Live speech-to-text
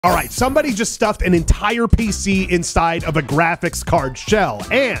All right, somebody just stuffed an entire PC inside of a graphics card shell,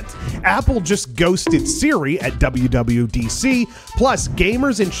 and Apple just ghosted Siri at WWDC. Plus,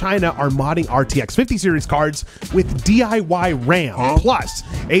 gamers in China are modding RTX 50 series cards with DIY RAM. Plus,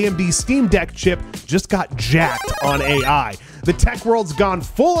 AMD's Steam Deck chip just got jacked on AI. The tech world's gone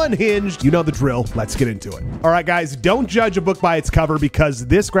full unhinged. You know the drill. Let's get into it. All right, guys, don't judge a book by its cover because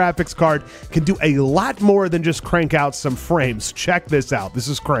this graphics card can do a lot more than just crank out some frames. Check this out. This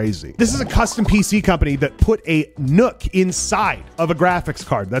is crazy. This is a custom PC company that put a NUC inside of a graphics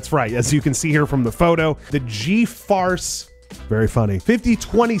card. That's right. As you can see here from the photo, the GeForce, very funny,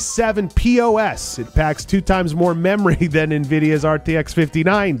 5027 POS. It packs 2 times more memory than NVIDIA's RTX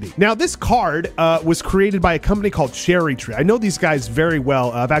 5090. Now, this card was created by a company called CherryTree. I know these guys very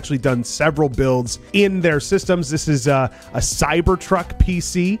well. I've actually done several builds in their systems. This is a Cybertruck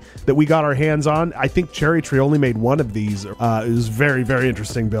PC that we got our hands on. I think CherryTree only made one of these. It was very, very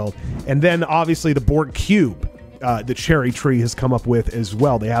interesting build. And then obviously the board cube that CherryTree has come up with as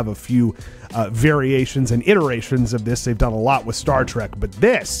well. They have a few variations and iterations of this. They've done a lot with Star Trek, but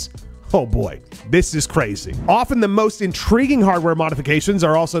this, oh boy, this is crazy. Often the most intriguing hardware modifications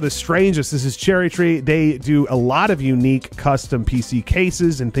are also the strangest. This is CherryTree. They do a lot of unique custom PC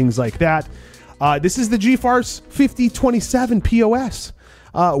cases and things like that. This is the GeForce 5027 POS.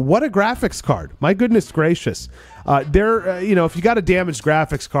 What a graphics card. My goodness gracious. You know, if you got a damaged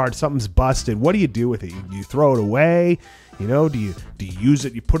graphics card, something's busted, what do you do with it? You throw it away? You know, do you use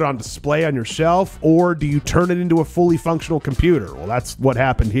it, you put it on display on your shelf, or do you turn it into a fully functional computer? Well, that's what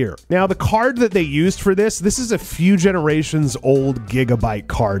happened here. Now, the card that they used for this is a few generations old Gigabyte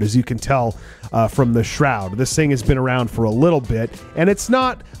card, as you can tell from the shroud. This thing has been around for a little bit, and it's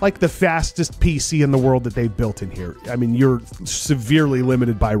not like the fastest PC in the world that they've built in here. I mean, you're severely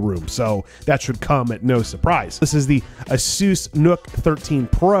limited by room, so that should come at no surprise. This is the Asus NUC 13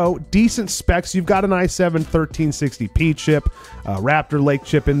 Pro. Decent specs. You've got an i7 1360p chip, Raptor Lake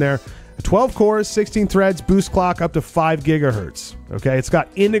chip in there, 12 cores, 16 threads, boost clock up to 5 gigahertz. Okay, it's got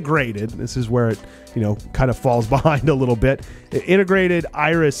integrated, this is where it, you know, kind of falls behind a little bit, integrated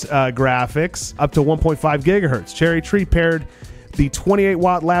Iris graphics up to 1.5 gigahertz. CherryTree paired the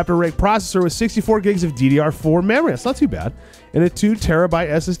 28-watt Raptor Lake processor with 64 gigs of DDR4 memory. That's not too bad. And a 2 terabyte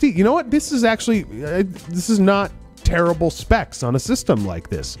SSD. You know what? This is actually, this is not terrible specs on a system like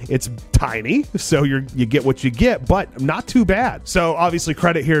this. It's tiny, so you get what you get, but not too bad. So obviously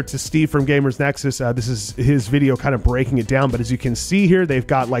credit here to Steve from Gamers Nexus. This is his video kind of breaking it down, but as you can see here, they've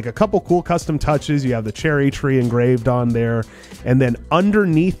got like a couple cool custom touches. You have the CherryTree engraved on there, and then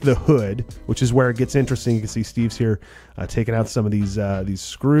underneath the hood, which is where it gets interesting, you can see Steve's here taking out some of these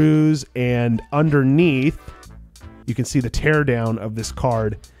screws, and underneath you can see the teardown of this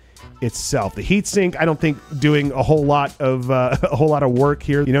card itself. The heatsink, I don't think doing a whole lot of work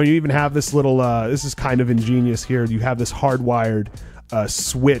here. You know, you even have this little this is kind of ingenious here. You have this hardwired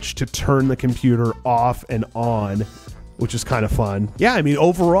switch to turn the computer off and on, which is kind of fun. Yeah, I mean,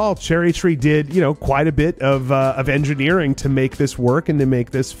 overall, CherryTree did, you know, quite a bit of engineering to make this work and to make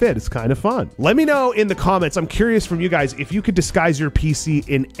this fit. It's kind of fun. Let me know in the comments. I'm curious from you guys, if you could disguise your PC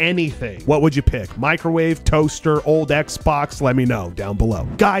in anything, what would you pick? Microwave, toaster, old Xbox? Let me know down below.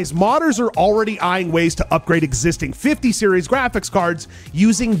 Guys, modders are already eyeing ways to upgrade existing 50 series graphics cards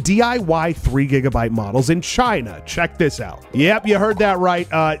using DIY 3 gigabyte models in China. Check this out. Yep, you heard that right.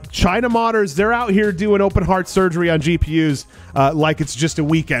 China modders, they're out here doing open heart surgery on GPUs like it's just a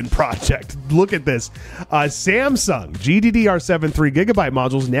weekend project. Look at this. Samsung GDDR7 3 gigabyte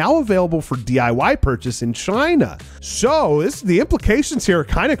modules now available for DIY purchase in China. So the implications here are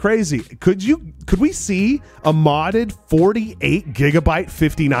kind of crazy. Could we see a modded 48 gigabyte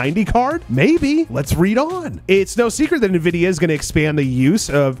 5090 card? Maybe. Let's read on. It's no secret that NVIDIA is going to expand the use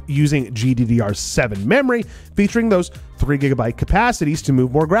of using GDDR7 memory, featuring those 3 gigabyte capacities to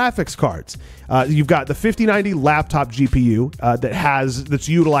move more graphics cards. You've got the 5090 laptop GPU that's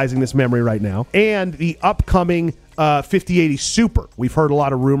utilizing this memory right now, and the upcoming 5080 Super. We've heard a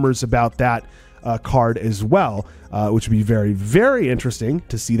lot of rumors about that card as well, which would be very, very interesting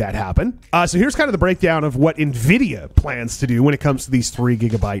to see that happen. So here's kind of the breakdown of what NVIDIA plans to do when it comes to these 3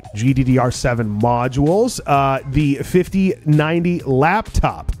 gigabyte GDDR7 modules. The 5090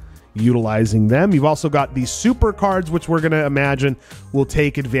 laptop, utilizing them. You've also got these super cards, which we're going to imagine will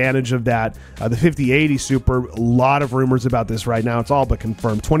take advantage of that. The 5080 Super, a lot of rumors about this right now. It's all but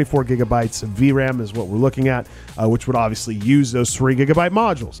confirmed. 24 gigabytes of VRAM is what we're looking at, which would obviously use those 3 gigabyte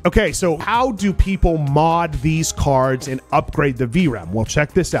modules. Okay, so how do people mod these cards and upgrade the VRAM? Well,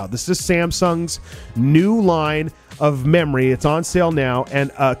 check this out. This is Samsung's new line of memory. It's on sale now,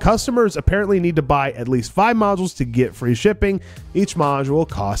 and customers apparently need to buy at least 5 modules to get free shipping. Each module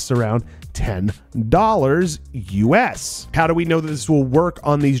costs around $10 US. How do we know that this will work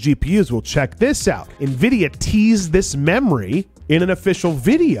on these GPUs? Well, check this out. NVIDIA teased this memory in an official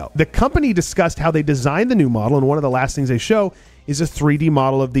video. The company discussed how they designed the new model, and one of the last things they show is a 3D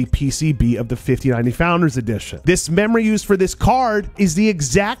model of the PCB of the 5090 Founders Edition. This memory used for this card is the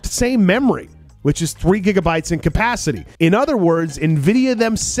exact same memory, which is 3 gigabytes in capacity. In other words, NVIDIA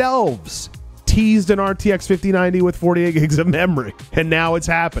themselves teased an RTX 5090 with 48 gigs of memory, and now it's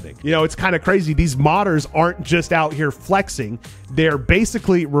happening. You know, it's kind of crazy. These modders aren't just out here flexing. They're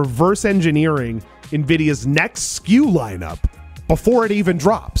basically reverse engineering NVIDIA's next SKU lineup before it even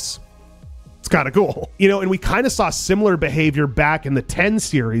drops. It's kind of cool. You know, and we kind of saw similar behavior back in the 10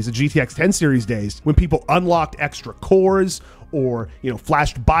 series, the GTX 10 series days, when people unlocked extra cores or, you know,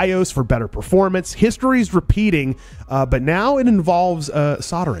 flashed BIOS for better performance. History's repeating, but now it involves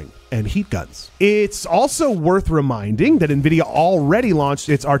soldering and heat guns. It's also worth reminding that NVIDIA already launched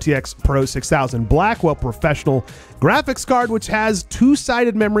its RTX Pro 6000 Blackwell professional graphics card, which has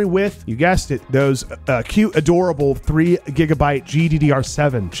 2-sided memory with, you guessed it, those cute, adorable 3 gigabyte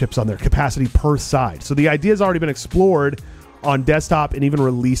GDDR7 chips on their capacity per side. So the idea has already been explored on desktop and even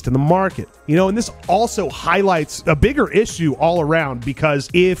released in the market. You know, and this also highlights a bigger issue all around, because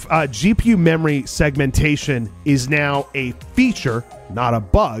if GPU memory segmentation is now a feature, not a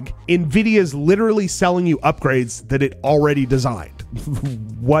bug, NVIDIA is literally selling you upgrades that it already designed.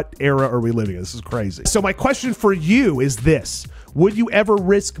 What era are we living in? This is crazy. So my question for you is this: would you ever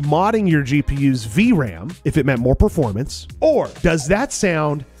risk modding your GPU's VRAM if it meant more performance? Or does that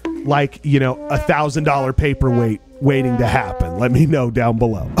sound like, you know, $1,000 paperweight waiting to happen? Let me know down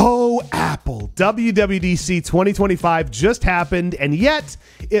below. Oh, Apple. WWDC 2025 just happened, and yet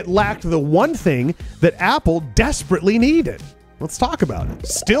it lacked the one thing that Apple desperately needed. Let's talk about it.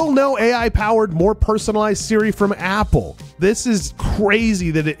 Still no AI-powered, more personalized Siri from Apple. This is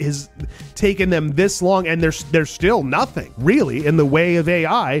crazy that it has taken them this long, and there's still nothing really in the way of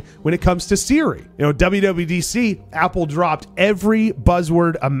AI when it comes to Siri. You know, WWDC, Apple dropped every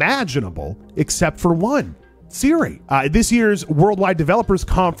buzzword imaginable except for one: Siri. This year's Worldwide Developers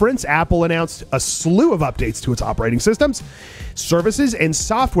Conference, Apple announced a slew of updates to its operating systems, services, and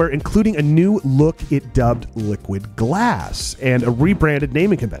software, including a new look it dubbed Liquid Glass and a rebranded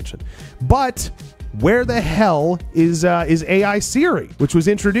naming convention. But where the hell is AI Siri, which was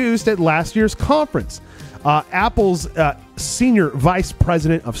introduced at last year's conference? Apple's senior vice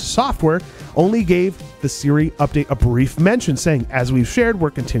president of software only gave the Siri update a brief mention, saying, "As we've shared, we're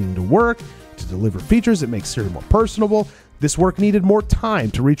continuing to work to deliver features that make Siri more personable. This work needed more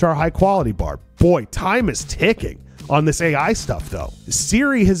time to reach our high quality bar." Boy, time is ticking on this AI stuff, though.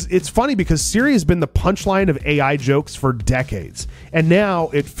 It's funny because Siri has been the punchline of AI jokes for decades. And now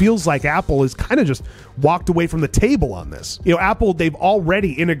it feels like Apple has kind of just walked away from the table on this. You know, Apple, they've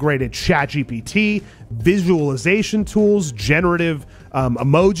already integrated ChatGPT, visualization tools, generative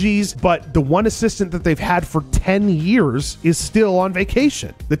emojis, but the one assistant that they've had for 10 years is still on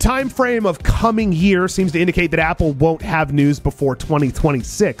vacation. The time frame of coming year seems to indicate that Apple won't have news before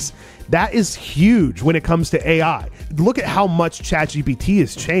 2026. That is huge when it comes to AI. Look at how much ChatGPT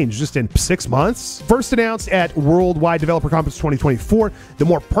has changed just in 6 months. First announced at Worldwide Developer Conference 2024, the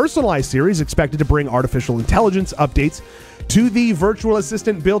more personalized Siri is expected to bring artificial intelligence updates to the virtual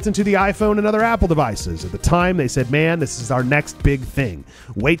assistant built into the iPhone and other Apple devices. At the time, they said, man, this is our next big thing.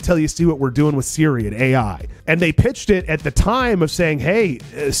 Wait till you see what we're doing with Siri and AI. And they pitched it at the time of saying, hey,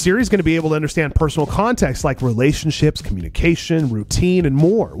 Siri's going to be able to understand personal context like relationships, communication, routine, and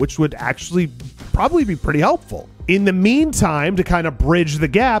more, which would actually probably be pretty helpful. In the meantime, to kind of bridge the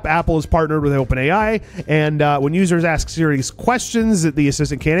gap, Apple has partnered with OpenAI, and when users ask Siri's questions that the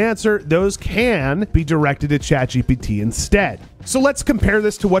assistant can't answer, those can be directed to ChatGPT instead. So let's compare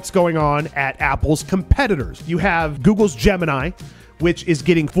this to what's going on at Apple's competitors. You have Google's Gemini, which is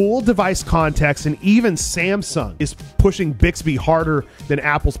getting full device context, and even Samsung is pushing Bixby harder than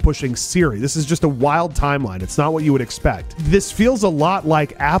Apple's pushing Siri. This is just a wild timeline. It's not what you would expect. This feels a lot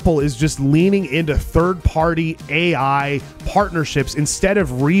like Apple is just leaning into third-party AI partnerships instead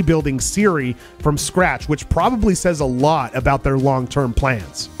of rebuilding Siri from scratch, which probably says a lot about their long-term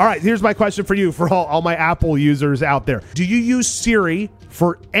plans. All right, here's my question for you, for all my Apple users out there. Do you use Siri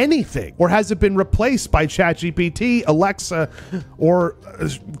for anything? Or has it been replaced by ChatGPT, Alexa, or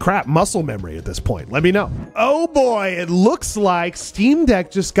muscle memory at this point? Let me know. Oh boy, it looks like Steam Deck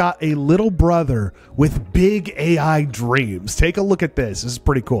just got a little brother with big AI dreams. Take a look at this. This is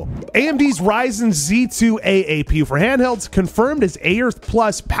pretty cool. AMD's Ryzen Z2A APU for handhelds confirmed as Aerith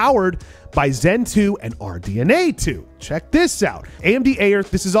Plus, powered by Zen 2 and RDNA 2. Check this out. AMD Aerith,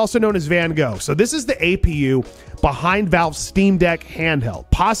 this is also known as Van Gogh. So this is the APU behind Valve's Steam Deck handheld,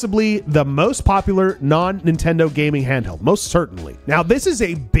 possibly the most popular non-Nintendo gaming handheld, most certainly. Now, this is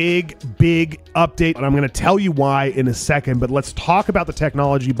a big update, and I'm going to tell you why in a second, but let's talk about the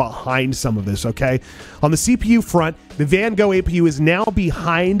technology behind some of this, okay? On the CPU front, the Van Gogh APU is now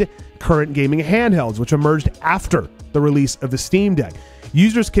behind current gaming handhelds, which emerged after the release of the Steam Deck.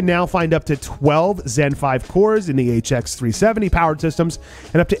 Users can now find up to 12 Zen 5 cores in the HX 370 powered systems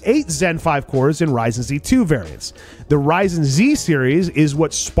and up to 8 Zen 5 cores in Ryzen Z2 variants. The Ryzen Z series is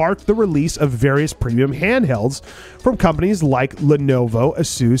what sparked the release of various premium handhelds from companies like Lenovo,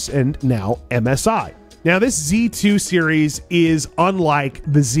 Asus, and now MSI. Now, this Z2 series is unlike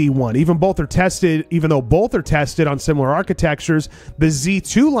the Z1. Even though both are tested on similar architectures, the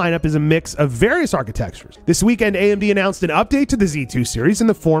Z2 lineup is a mix of various architectures. This weekend, AMD announced an update to the Z2 series in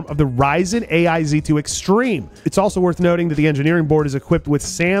the form of the Ryzen AI Z2 Extreme. It's also worth noting that the engineering board is equipped with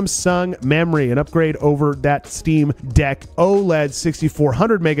Samsung memory, an upgrade over that Steam Deck OLED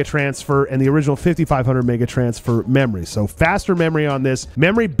 6400 mega transfer and the original 5500 mega transfer memory. So faster memory on this.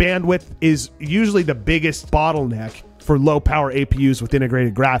 Memory bandwidth is usually the biggest bottleneck for low power APUs with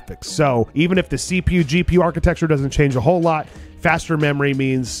integrated graphics. So even if the CPU GPU architecture doesn't change a whole lot, faster memory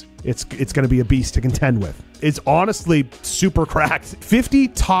means it's going to be a beast to contend with. It's honestly super cracked. 50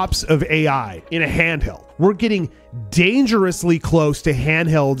 TOPS of AI in a handheld. We're getting dangerously close to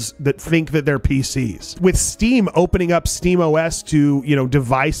handhelds that think that they're PCs. With Steam opening up SteamOS to,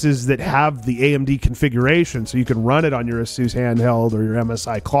 devices that have the AMD configuration, so you can run it on your Asus handheld or your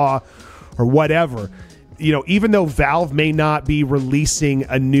MSI Claw or whatever. Even though Valve may not be releasing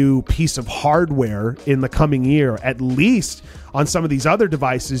a new piece of hardware in the coming year, at least on some of these other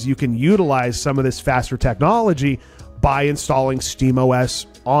devices, you can utilize some of this faster technology by installing SteamOS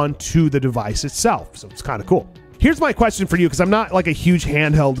onto the device itself. So it's kind of cool. Here's my question for you, because I'm not like a huge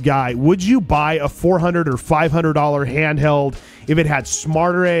handheld guy. Would you buy a $400 or $500 handheld if it had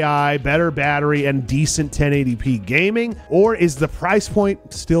smarter AI, better battery, and decent 1080p gaming? Or is the price point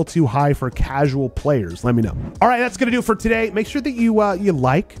still too high for casual players? Let me know. All right, that's going to do it for today. Make sure that you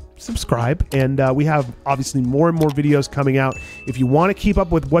like, subscribe, and we have obviously more and more videos coming out. If you want to keep up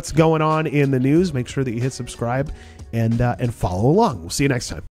with what's going on in the news, make sure that you hit subscribe and follow along. We'll see you next time.